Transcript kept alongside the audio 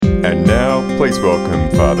And now, please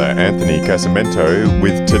welcome Father Anthony Casamento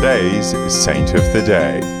with today's Saint of the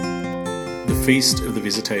Day. The Feast of the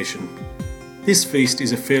Visitation. This feast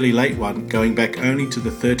is a fairly late one, going back only to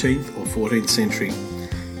the 13th or 14th century.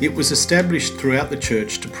 It was established throughout the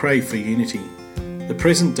Church to pray for unity. The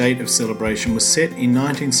present date of celebration was set in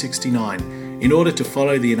 1969 in order to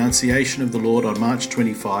follow the Annunciation of the Lord on March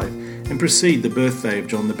 25 and precede the birthday of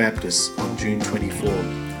John the Baptist on June 24.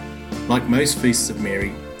 Like most feasts of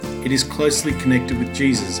Mary, it is closely connected with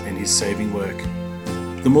Jesus and his saving work.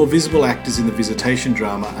 The more visible actors in the visitation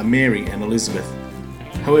drama are Mary and Elizabeth.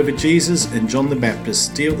 However, Jesus and John the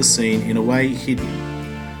Baptist steal the scene in a way hidden.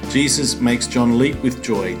 Jesus makes John leap with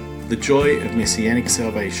joy, the joy of messianic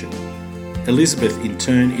salvation. Elizabeth, in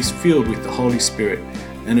turn, is filled with the Holy Spirit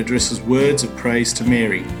and addresses words of praise to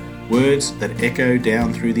Mary, words that echo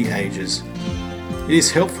down through the ages. It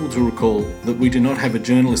is helpful to recall that we do not have a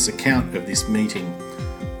journalist's account of this meeting.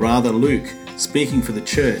 Rather, Luke, speaking for the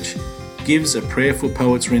Church, gives a prayerful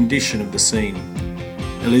poet's rendition of the scene.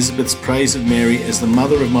 Elizabeth's praise of Mary as the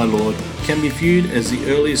mother of my Lord can be viewed as the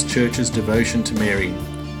earliest Church's devotion to Mary.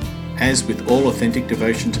 As with all authentic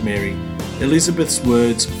devotion to Mary, Elizabeth's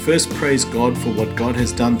words first praise God for what God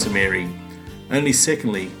has done to Mary. Only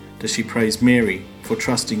secondly does she praise Mary for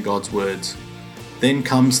trusting God's words. Then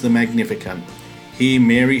comes the Magnificat. Here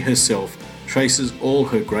Mary herself traces all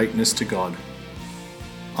her greatness to God.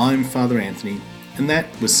 I'm Father Anthony, and that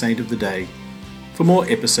was Saint of the Day. For more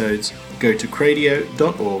episodes, go to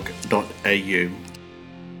cradio.org.au.